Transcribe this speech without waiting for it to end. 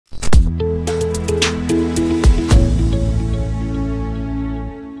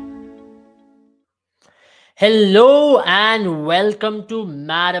Hello and welcome to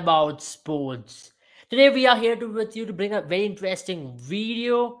Mad About Sports. Today we are here with you to bring a very interesting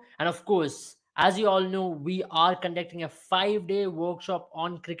video, and of course, as you all know, we are conducting a 5-day workshop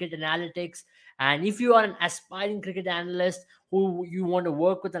on cricket analytics. And if you are an aspiring cricket analyst who you want to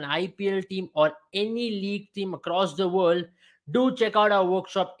work with an IPL team or any league team across the world, do check out our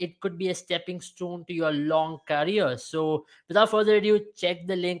workshop. It could be a stepping stone to your long career. So, without further ado, check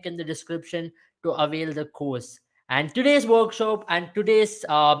the link in the description to avail the course. And today's workshop and today's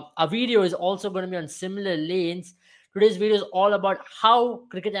a video is also going to be on similar lanes. Today's video is all about how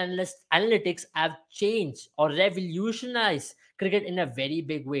cricket analytics have changed or revolutionized cricket in a very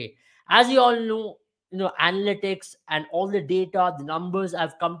big way. As you all know, analytics and all the data, the numbers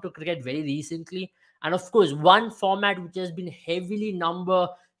have come to cricket very recently. And of course, one format which has been heavily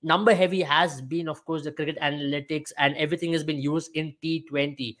number heavy has been, of course, the cricket analytics, and everything has been used in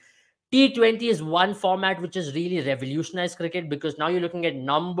T20. T20 is one format which has really revolutionized cricket because now you're looking at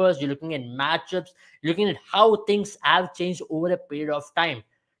numbers, you're looking at matchups, you're looking at how things have changed over a period of time.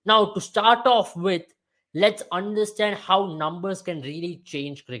 Now, to start off with, let's understand how numbers can really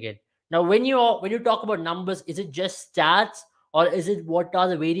change cricket. Now, when you talk about numbers, is it just stats or is it what are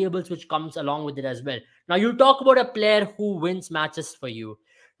the variables which comes along with it as well? Now, you talk about a player who wins matches for you.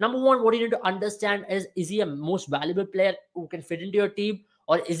 Number one, what you need to understand is he a most valuable player who can fit into your team,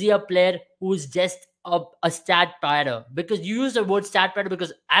 or is he a player who is just a stat padder? Because you use the word stat padder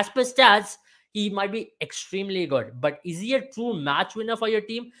because as per stats, he might be extremely good. But is he a true match winner for your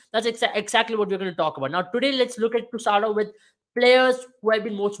team? That's exactly what we're going to talk about. Now, today, let's look at to start off with players who have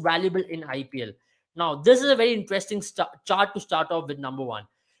been most valuable in IPL. Now, this is a very interesting chart to start off with, number one.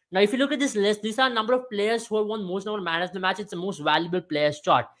 Now, if you look at this list, these are a number of players who have won most number of man of the match. It's the most valuable players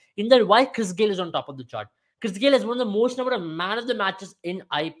chart. In that, why Chris Gayle is on top of the chart? Chris Gayle has won the most number of man of the matches in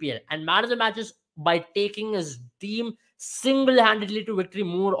IPL, and man of the matches by taking his team single-handedly to victory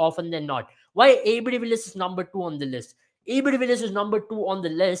more often than not. Why AB de Villiers is number two on the list? AB de Villiers is number two on the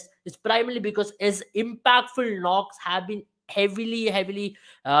list is primarily because his impactful knocks have been heavily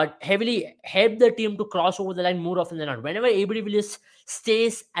helped the team to cross over the line more often than not. Whenever AB de Villiers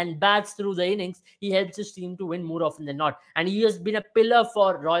stays and bats through the innings, he helps his team to win more often than not. And he has been a pillar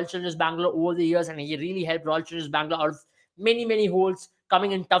for Royal Challengers Bangalore over the years, and he really helped Royal Challengers Bangalore out of many holes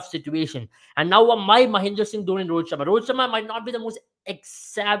coming in tough situation. And now my Mahendra Singh Dhoni and Rohit Sharma. Rohit Sharma might not be the most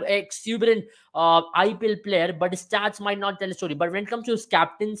exuberant IPL player, but his stats might not tell a story. But when it comes to his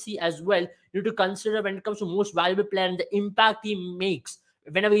captaincy as well, you need to consider when it comes to most valuable player and the impact he makes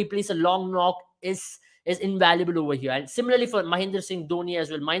whenever he plays a long knock is invaluable over here. And similarly for Mahendra Singh Dhoni as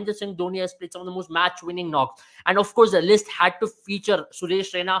well. Mahendra Singh Dhoni has played some of the most match-winning knocks. And of course, the list had to feature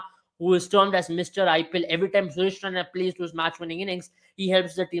Suresh Raina, who is termed as Mr. IPL. Every time Suresh Raina plays those match-winning innings, he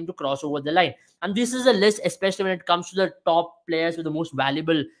helps the team to cross over the line. And this is a list, especially when it comes to the top players with the most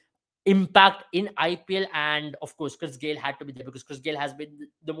valuable impact in IPL. And of course, Chris Gayle had to be there because Chris Gayle has been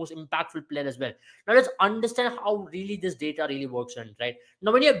the most impactful player as well. Now let's understand how really this data really works on, right?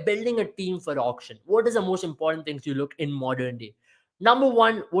 Now, when you're building a team for auction, what is the most important things you look in modern day? Number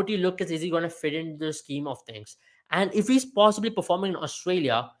one, what you look is he going to fit into the scheme of things? And if he's possibly performing in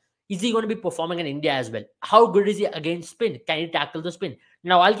Australia, is he going to be performing in India as well? How good is he against spin? Can he tackle the spin?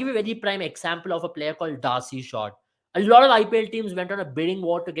 Now, I'll give you a very prime example of a player called Darcy Short. A lot of IPL teams went on a bidding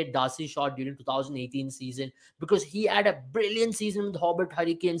war to get Darcy Short during 2018 season because he had a brilliant season with Hobart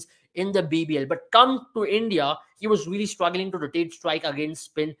Hurricanes in the BBL. But come to India, he was really struggling to rotate strike against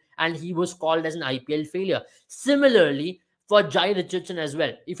spin, and he was called as an IPL failure. Similarly, for Jai Richardson as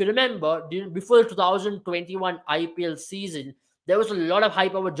well. If you remember, before the 2021 IPL season, there was a lot of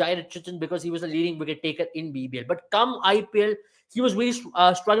hype over Jai Richardson because he was a leading wicket taker in BBL. But come IPL, he was really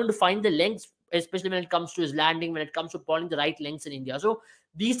struggling to find the lengths, especially when it comes to his landing, when it comes to pulling the right lengths in India. So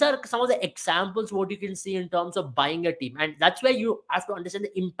these are some of the examples what you can see in terms of buying a team. And that's where you have to understand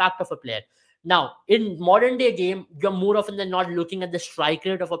the impact of a player. Now, in modern day game, you're more often than not looking at the strike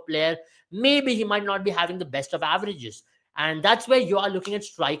rate of a player. Maybe he might not be having the best of averages. And that's where you are looking at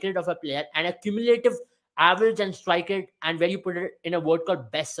strike rate of a player and a cumulative average and strike rate, and where you put it in a word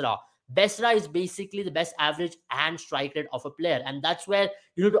called BESRA. BESRA is basically the best average and strike rate of a player. And that's where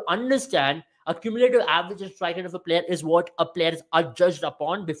you need to understand a cumulative average and strike rate of a player is what a player is judged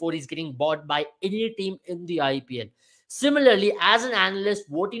upon before he's getting bought by any team in the IPL. Similarly, as an analyst,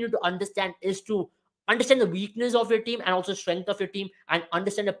 what you need to understand is to understand the weakness of your team and also strength of your team, and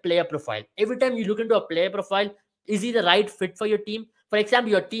understand a player profile. Every time you look into a player profile, is he the right fit for your team? For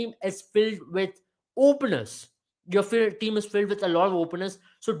example, your team is filled with openers. Your team is filled with a lot of openers.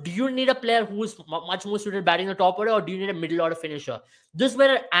 So do you need a player who is much more suited batting the top order, or do you need a middle order finisher? This is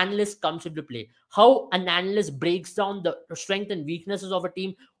where an analyst comes into play. How an analyst breaks down the strength and weaknesses of a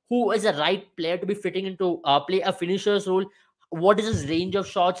team, who is the right player to be fitting into play a finisher's role, what is his range of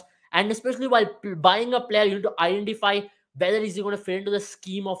shots, and especially while buying a player, you need to identify whether is he going to fit into the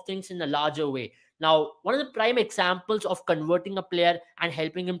scheme of things in a larger way. Now, one of the prime examples of converting a player and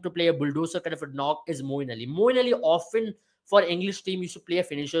helping him to play a bulldozer kind of a knock is Moeen Ali. Moeen Ali often for English team used to play a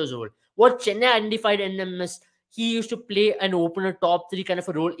finisher's role. What Chennai identified in him is he used to play an opener top three kind of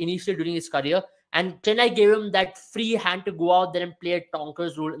a role initially during his career. And Chennai gave him that free hand to go out there and play a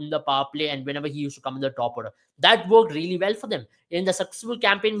Tonker's role in the power play and whenever he used to come in the top order. That worked really well for them. In the successful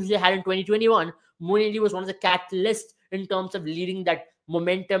campaign which they had in 2021, Moeen Ali was one of the catalysts in terms of leading that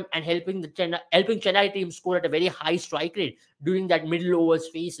momentum and helping Chennai team score at a very high strike rate during that middle overs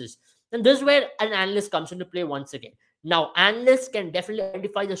phases. And this is where an analyst comes into play once again. Now, analysts can definitely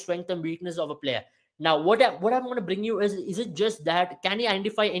identify the strength and weakness of a player. Now, what I'm going to bring you is it just that? Can you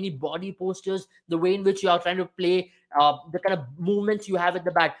identify any body postures, the way in which you are trying to play, the kind of movements you have at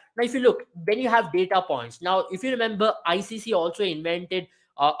the bat? Now, if you look, when you have data points, now, if you remember, ICC also invented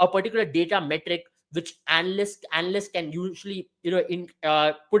a particular data metric which analysts can usually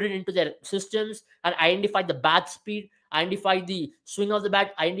put it into their systems and identify the bat speed, identify the swing of the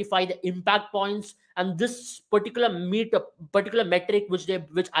bat, identify the impact points, and this particular metric which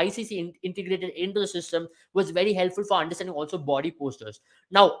ICC integrated into the system was very helpful for understanding also body postures.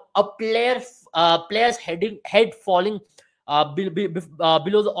 Now, a player's head falling below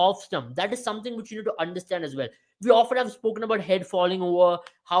the off stump, that is something which you need to understand as well. We often have spoken about head falling over,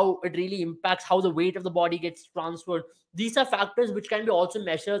 how it really impacts how the weight of the body gets transferred. These are factors which can be also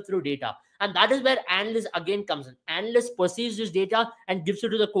measured through data. And that is where analyst again comes in. Analyst perceives this data and gives it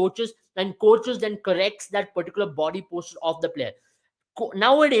to the coaches, and coaches then corrects that particular body posture of the player.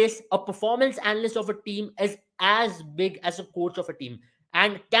 Nowadays, a performance analyst of a team is as big as a coach of a team.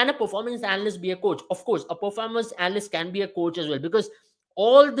 And can a performance analyst be a coach? Of course, a performance analyst can be a coach as well, because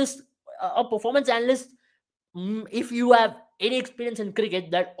all this, a performance analyst, if you have any experience in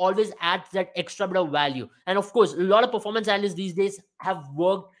cricket, that always adds that extra bit of value. And of course, a lot of performance analysts these days have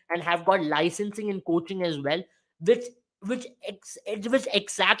worked and have got licensing in coaching as well, which which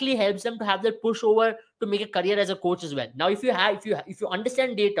exactly helps them to have that pushover to make a career as a coach as well. Now, if you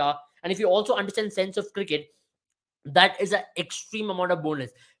understand data and if you also understand sense of cricket, that is an extreme amount of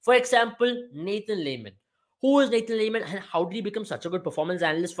bonus. For example, Nathan Lehman. Who is Nathan Lehman and how did he become such a good performance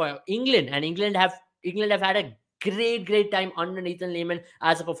analyst for England? And England have had a great time under Nathan Lehman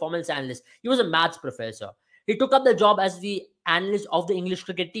as a performance analyst. He was a maths professor. He took up the job as the analyst of the English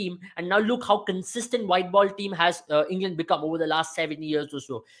cricket team, and now look how consistent white ball team has England become over the last 7 years or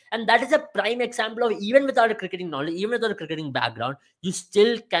so. And that is a prime example of, even without a cricketing knowledge, even without a cricketing background, you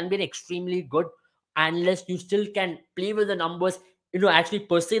still can be an extremely good analyst. You still can play with the numbers, actually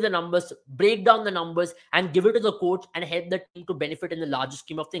perceive the numbers, break down the numbers, and give it to the coach and help the team to benefit in the larger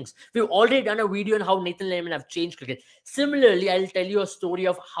scheme of things. We've already done a video on how Nathan Lehman have changed cricket. Similarly, I'll tell you a story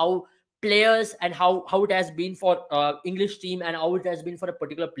of how players and how it has been for English team and how it has been for a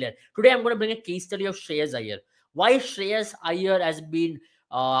particular player. Today, I'm going to bring a case study of Shreyas Iyer. Why Shreyas Iyer has been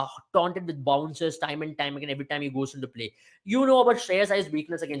taunted with bouncers time and time again every time he goes into play. You know about Shreyas Iyer's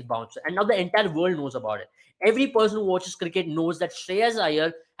weakness against bouncers, and now the entire world knows about it. Every person who watches cricket knows that Shreyas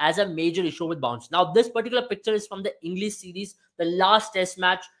Iyer has a major issue with bounce. Now, this particular picture is from the English series, the last test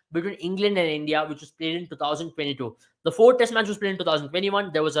match between England and India, which was played in 2022. The fourth test match was played in 2021.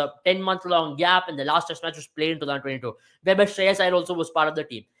 There was a 10-month long gap, and the last test match was played in 2022, whereby Shreyas Iyer also was part of the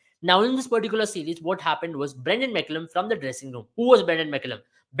team. Now, in this particular series, what happened was Brendan McCullum from the dressing room. Who was Brendan McCullum?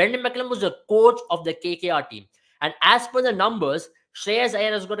 Brendan McCullum was the coach of the KKR team. And as per the numbers, Shreyas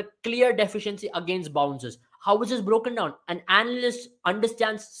Iyer has got a clear deficiency against bounces. How is this broken down? An analyst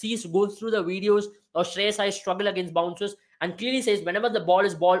understands, goes through the videos of Shreyas Iyer's struggle against bouncers, and clearly says whenever the ball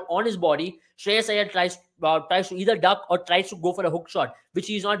is on his body, Shreyas Iyer tries to either duck or tries to go for a hook shot, which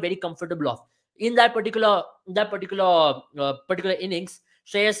he is not very comfortable of. In that particular innings,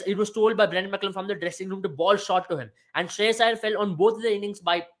 it was told by Brendan McCullum from the dressing room to ball short to him, and Shreyas Iyer fell on both of the innings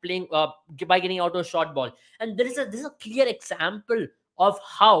by getting out a short ball. And this is a clear example of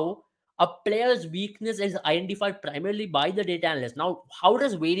how a player's weakness is identified primarily by the data analyst. Now, how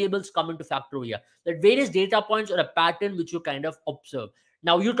does variables come into factor over here? That various data points or a pattern which you kind of observe.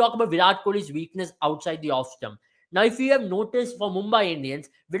 Now, you talk about Virat Kohli's weakness outside the off stump. Now, if you have noticed for Mumbai Indians,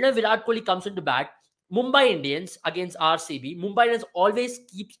 whenever Virat Kohli comes into bat, Mumbai Indians against RCB, Mumbai Indians always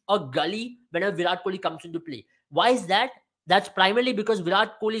keeps a gully whenever Virat Kohli comes into play. Why is that? That's primarily because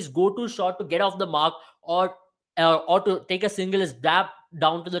Virat Kohli's go-to shot to get off the mark or to take a single is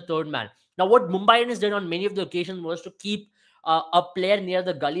down to the third man. Now, what Mumbai Indians did on many of the occasions was to keep a player near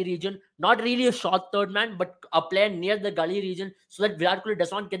the gully region, not really a short third man, but a player near the gully region, so that Virat Kohli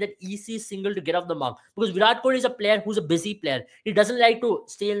does not get that easy single to get off the mark. Because Virat Kohli is a player who's a busy player. He doesn't like to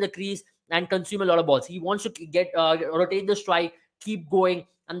stay in the crease and consume a lot of balls. He wants to get rotate the strike, keep going,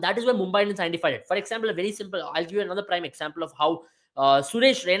 and that is where Mumbai Indians identified it. For example, a very simple, I'll give you another prime example of how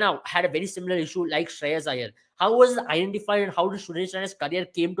Suresh Raina had a very similar issue like Shreyas Iyer. How was it identified and how did Suresh Raina's career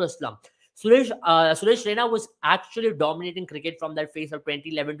came to a slump? Suresh Raina was actually dominating cricket from that phase of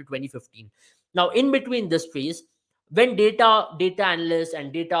 2011 to 2015. Now, in between this phase, when data analysts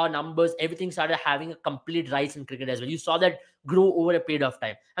and data numbers, everything started having a complete rise in cricket as well. You saw that grow over a period of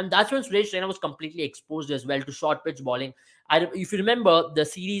time. And that's when Suresh Raina was completely exposed as well to short pitch bowling. If you remember the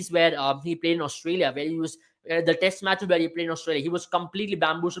series where he played in Australia, where he was the test matches where he played in Australia, he was completely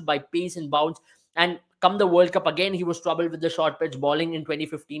bamboozled by pace and bounce. And come the World Cup again, he was troubled with the short pitch bowling in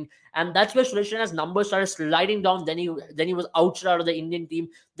 2015. And that's where Suresh Raina's numbers started sliding down. Then he was outed out of the Indian team.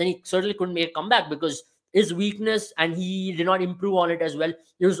 Then he certainly couldn't make a comeback because his weakness, and he did not improve on it as well.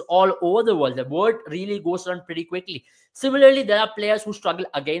 It was all over the world. The word really goes around pretty quickly. Similarly, there are players who struggle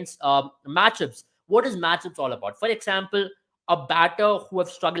against matchups. What is matchups all about? For example, a batter who have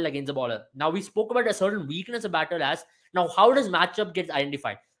struggled against a bowler. Now, we spoke about a certain weakness a batter has. Now, how does matchup get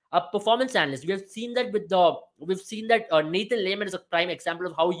identified? A performance analyst. We've seen that Nathan Lehman is a prime example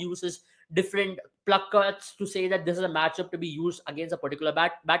of how he uses different placards to say that this is a matchup to be used against a particular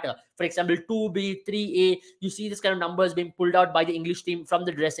batter. For example, 2B, 3A, you see this kind of numbers being pulled out by the English team from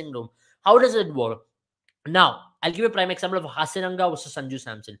the dressing room. How does it work? Now, I'll give you a prime example of Hasaranga versus Sanju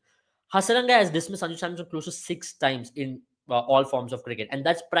Samson. Hasaranga has dismissed Sanju Samson close to 6 times in all forms of cricket. And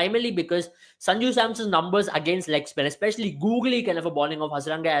that's primarily because Sanju Samson's numbers against leg spin, especially googly kind of a bowling of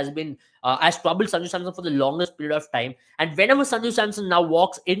Hasaranga, has troubled Sanju Samson for the longest period of time. And whenever Sanju Samson now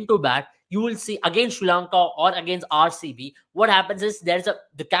walks into bat, you will see against Sri Lanka or against RCB, what happens is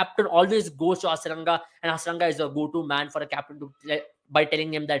the captain always goes to Hasaranga, and Hasaranga is a go-to man for a captain to by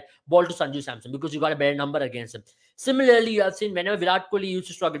telling him that ball to Sanju Samson because you got a better number against him. Similarly, you have seen whenever Virat Kohli used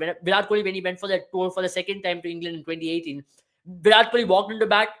to struggle, Virat Kohli, when he went for that tour for the second time to England in 2018, Virat Kohli walked into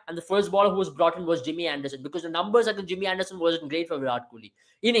bat, and the first bowler who was brought in was Jimmy Anderson, because the numbers against Jimmy Anderson wasn't great for Virat Kohli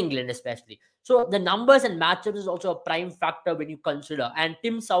in England, especially. So the numbers and matchups is also a prime factor when you consider. And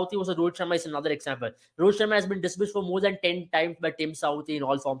Tim Southee was Rohit Sharma is another example. Rohit Sharma has been dismissed for more than 10 times by Tim Southee in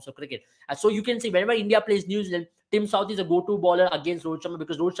all forms of cricket. And so you can see whenever India plays New Zealand, Tim Southee is a go-to bowler against Rohit Sharma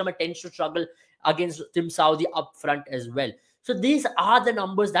because Rohit Sharma tends to struggle against Tim Southee up front as well. So these are the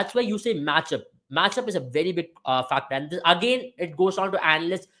numbers. That's why you say matchup. Matchup is a very big factor. And again, it goes on to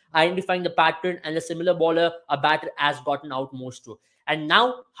analysts identifying the pattern and the similar bowler a batter has gotten out most to. And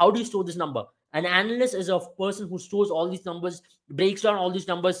now, how do you store this number? An analyst is a person who stores all these numbers, breaks down all these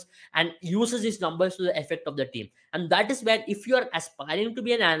numbers, and uses these numbers to the effect of the team. And that is where, if you are aspiring to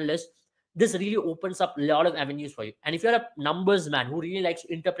be an analyst, this really opens up a lot of avenues for you. And if you're a numbers man who really likes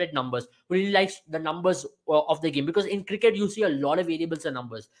to interpret numbers, who really likes the numbers of the game, because in cricket you see a lot of variables and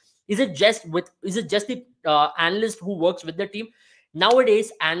numbers. Is it just the analyst who works with the team?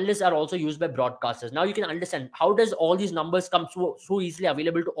 Nowadays, analysts are also used by broadcasters. Now you can understand how does all these numbers come so easily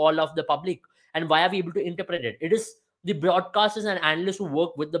available to all of the public, and why are we able to interpret it? It is the broadcasters and analysts who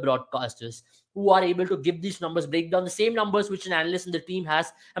work with the broadcasters who are able to give these numbers, break down the same numbers which an analyst in the team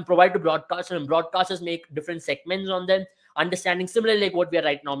has, and provide to broadcasters, and broadcasters make different segments on them, understanding similarly like what we are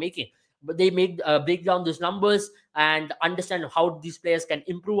right now making. But they make break down these numbers and understand how these players can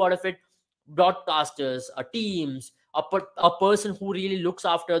improve out of it. Broadcasters, teams, a person who really looks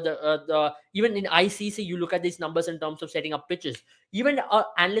after the even in ICC, you look at these numbers in terms of setting up pitches. Even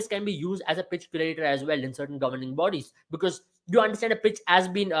analysts can be used as a pitch curator as well in certain governing bodies, because you understand a pitch has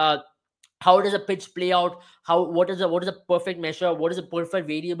been how does a pitch play out, what is a perfect measure, what is the perfect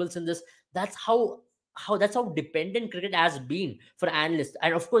variables in this. That's how dependent cricket has been for analysts.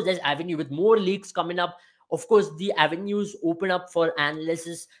 And of course, there's avenue with more leagues coming up. Of course, the avenues open up for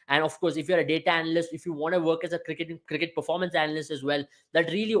analysis. And of course, if you're a data analyst, if you want to work as a cricket performance analyst as well,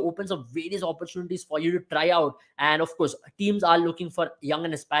 that really opens up various opportunities for you to try out. And of course, teams are looking for young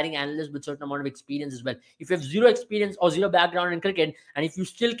and aspiring analysts with certain amount of experience as well. If you have zero experience or zero background in cricket, and if you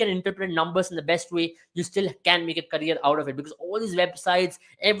still can interpret numbers in the best way, you still can make a career out of it. Because all these websites,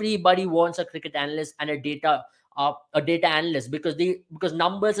 everybody wants a cricket analyst and a data analyst, because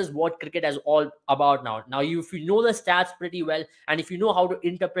numbers is what cricket is all about now. If you know the stats pretty well, and if you know how to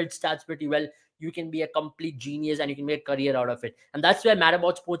interpret stats pretty well, you can be a complete genius and you can make a career out of it. And that's where Mad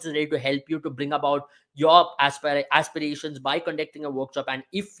About Sports is ready to help you to bring about your aspirations by conducting a workshop. And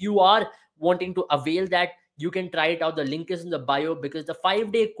if you are wanting to avail that, you can try it out. The link is in the bio, because the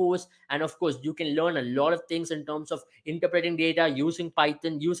 5-day course, and of course you can learn a lot of things in terms of interpreting data, using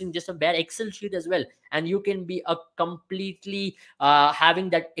Python, using just a bare Excel sheet as well, and you can be a completely having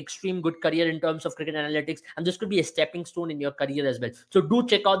that extreme good career in terms of cricket analytics, and this could be a stepping stone in your career as well. So do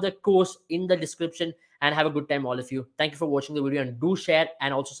check out the course in the description, and have a good time, all of you. Thank you for watching the video, and do share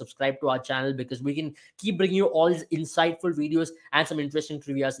and also subscribe to our channel, because we can keep bringing you all these insightful videos and some interesting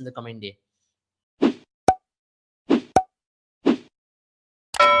trivias in the coming day.